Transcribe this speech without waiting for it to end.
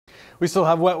We still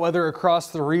have wet weather across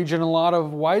the region, a lot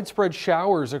of widespread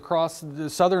showers across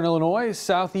the southern Illinois,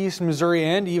 southeast Missouri,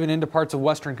 and even into parts of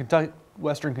western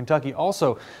Kentucky.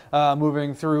 Also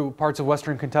moving through parts of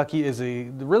western Kentucky is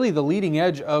really the leading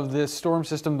edge of this storm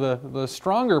system, the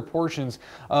stronger portions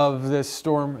of this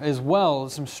storm as well.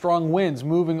 Some strong winds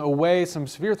moving away, some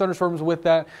severe thunderstorms with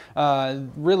that.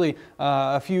 Really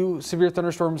a few severe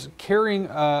thunderstorms carrying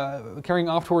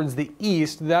off towards the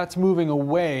east. That's moving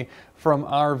away from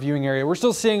our viewing area. We're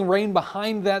still seeing rain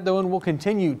behind that though, and we'll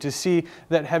continue to see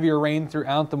that heavier rain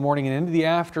throughout the morning and into the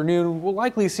afternoon. We'll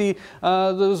likely see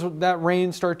that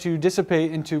rain start to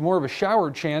dissipate into more of a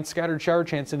scattered shower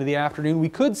chance into the afternoon. We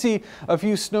could see a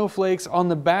few snowflakes on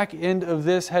the back end of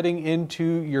this heading into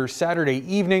your Saturday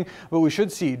evening, but we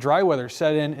should see dry weather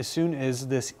set in as soon as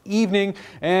this evening,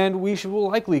 and will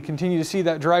likely continue to see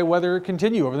that dry weather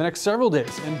continue over the next several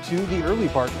days into the early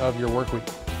part of your work week.